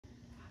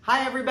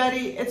Hi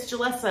everybody, it's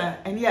Julessa,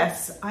 and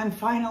yes, I'm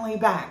finally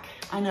back.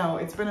 I know,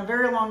 it's been a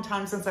very long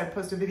time since I've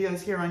posted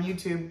videos here on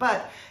YouTube,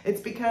 but it's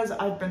because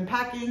I've been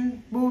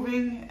packing,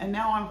 moving, and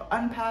now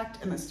I've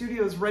unpacked and the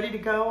studio is ready to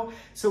go.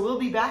 So we'll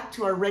be back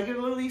to our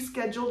regularly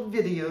scheduled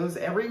videos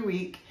every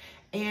week.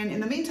 And in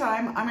the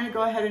meantime, I'm gonna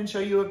go ahead and show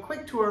you a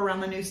quick tour around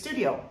the new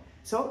studio.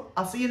 So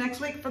I'll see you next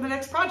week for the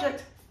next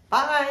project.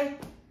 Bye!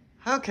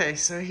 Okay,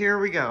 so here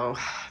we go.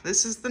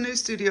 This is the new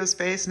studio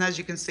space, and as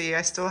you can see,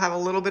 I still have a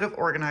little bit of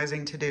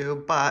organizing to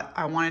do, but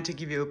I wanted to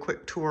give you a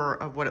quick tour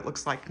of what it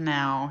looks like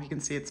now. You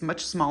can see it's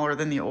much smaller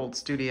than the old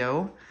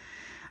studio.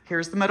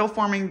 Here's the metal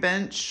forming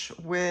bench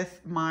with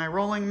my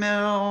rolling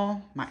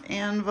mill, my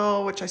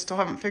anvil, which I still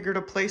haven't figured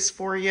a place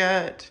for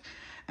yet,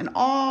 and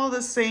all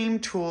the same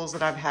tools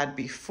that I've had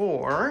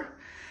before.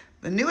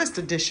 The newest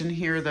addition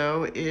here,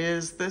 though,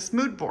 is this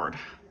mood board.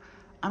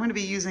 I'm going to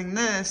be using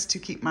this to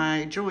keep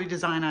my jewelry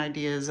design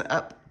ideas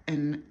up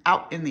and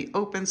out in the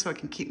open so it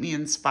can keep me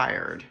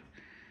inspired.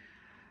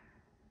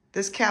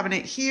 This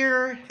cabinet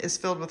here is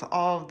filled with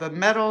all of the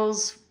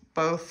metals,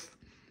 both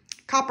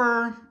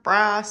copper,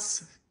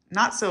 brass,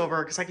 not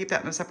silver because I keep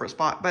that in a separate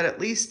spot, but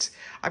at least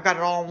I've got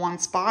it all in one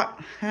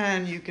spot.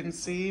 And you can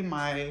see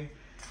my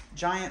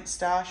giant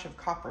stash of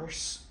copper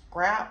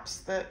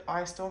scraps that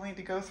I still need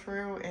to go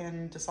through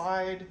and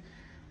decide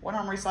what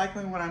I'm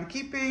recycling, what I'm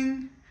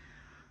keeping.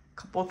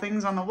 Couple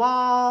things on the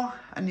wall,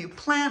 a new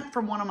plant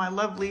from one of my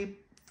lovely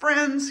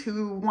friends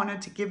who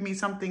wanted to give me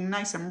something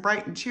nice and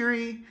bright and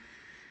cheery.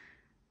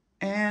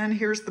 And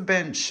here's the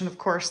bench. And of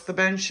course the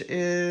bench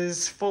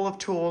is full of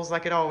tools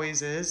like it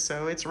always is,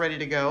 so it's ready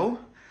to go.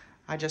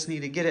 I just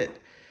need to get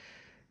it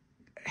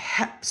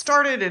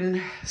started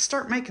and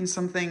start making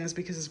some things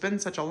because it's been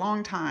such a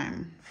long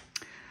time.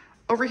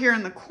 Over here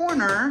in the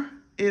corner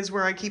is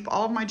where I keep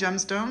all of my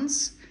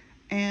gemstones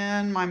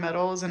and my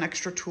metals and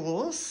extra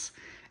tools.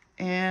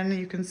 And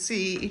you can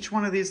see each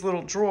one of these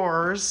little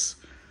drawers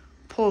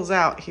pulls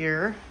out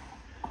here,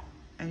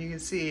 and you can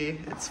see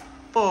it's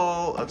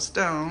full of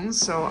stones.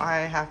 So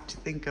I have to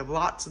think of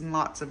lots and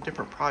lots of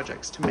different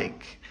projects to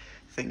make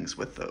things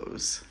with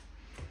those.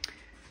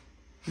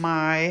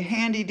 My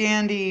handy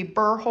dandy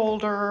burr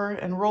holder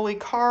and rolly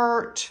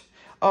cart.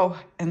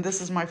 Oh, and this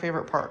is my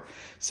favorite part.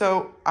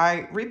 So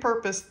I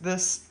repurposed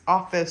this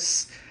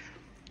office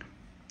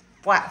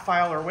flat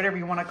file or whatever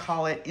you want to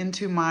call it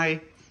into my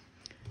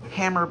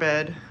hammer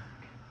bed.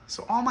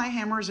 So all my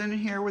hammers in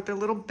here with their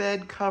little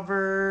bed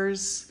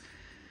covers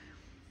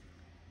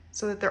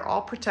so that they're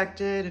all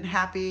protected and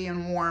happy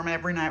and warm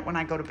every night when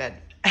I go to bed.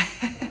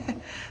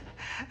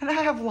 And I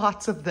have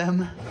lots of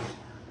them.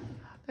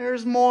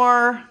 There's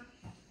more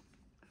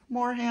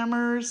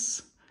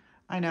hammers.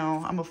 I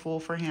know, I'm a fool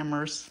for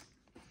hammers.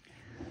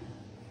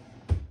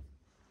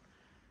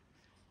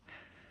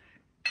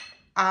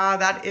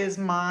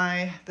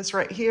 This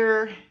right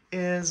here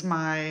is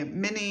my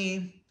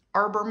mini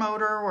arbor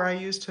motor where I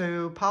used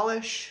to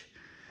polish.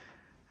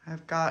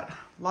 I've got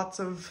lots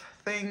of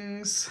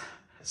things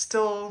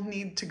still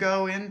need to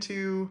go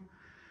into,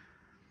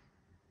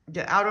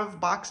 get out of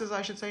boxes,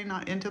 I should say,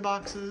 not into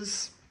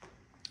boxes.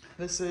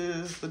 This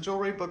is the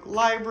jewelry book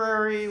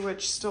library,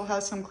 which still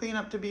has some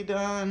cleanup to be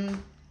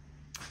done.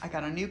 I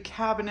got a new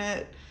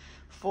cabinet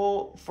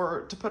full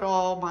to put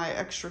all my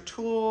extra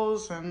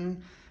tools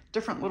and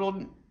different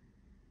little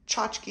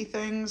tchotchke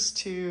things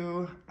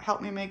to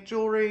help me make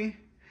jewelry.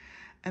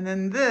 And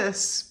then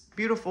this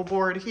beautiful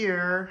board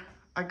here,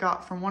 I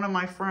got from one of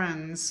my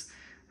friends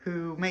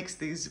who makes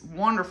these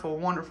wonderful,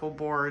 wonderful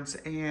boards.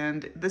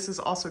 And this is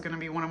also gonna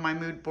be one of my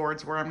mood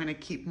boards where I'm gonna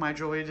keep my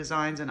jewelry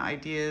designs and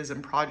ideas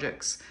and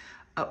projects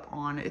up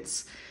on.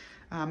 It's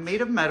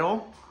made of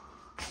metal.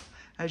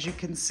 As you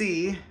can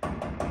see,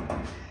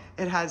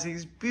 it has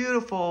these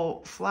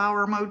beautiful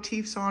flower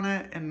motifs on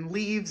it and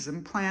leaves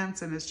and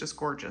plants, and it's just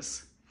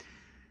gorgeous.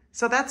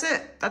 So that's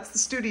it, that's the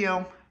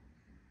studio.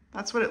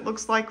 That's what it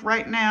looks like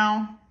right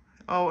now.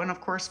 Oh, and of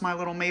course my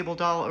little Mabel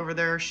doll over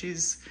there,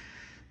 she's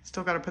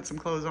still got to put some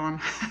clothes on.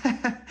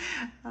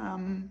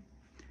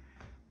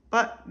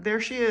 But there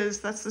she is,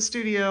 that's the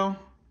studio.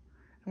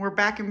 And we're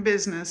back in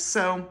business.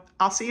 So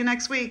I'll see you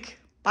next week.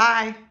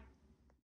 Bye.